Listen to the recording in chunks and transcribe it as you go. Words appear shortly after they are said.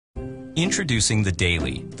Introducing The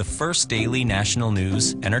Daily, the first daily national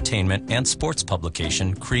news, entertainment, and sports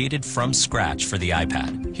publication created from scratch for the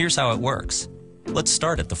iPad. Here's how it works. Let's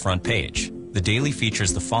start at the front page. The Daily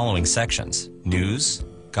features the following sections: news,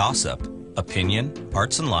 gossip, opinion,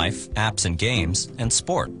 arts and life, apps and games, and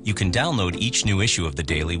sport. You can download each new issue of The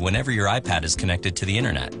Daily whenever your iPad is connected to the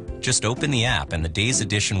internet. Just open the app and the day's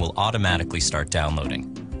edition will automatically start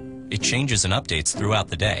downloading. It changes and updates throughout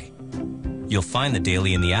the day. You'll find The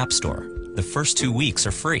Daily in the App Store. The first 2 weeks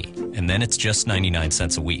are free, and then it's just 99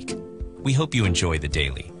 cents a week. We hope you enjoy The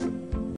Daily.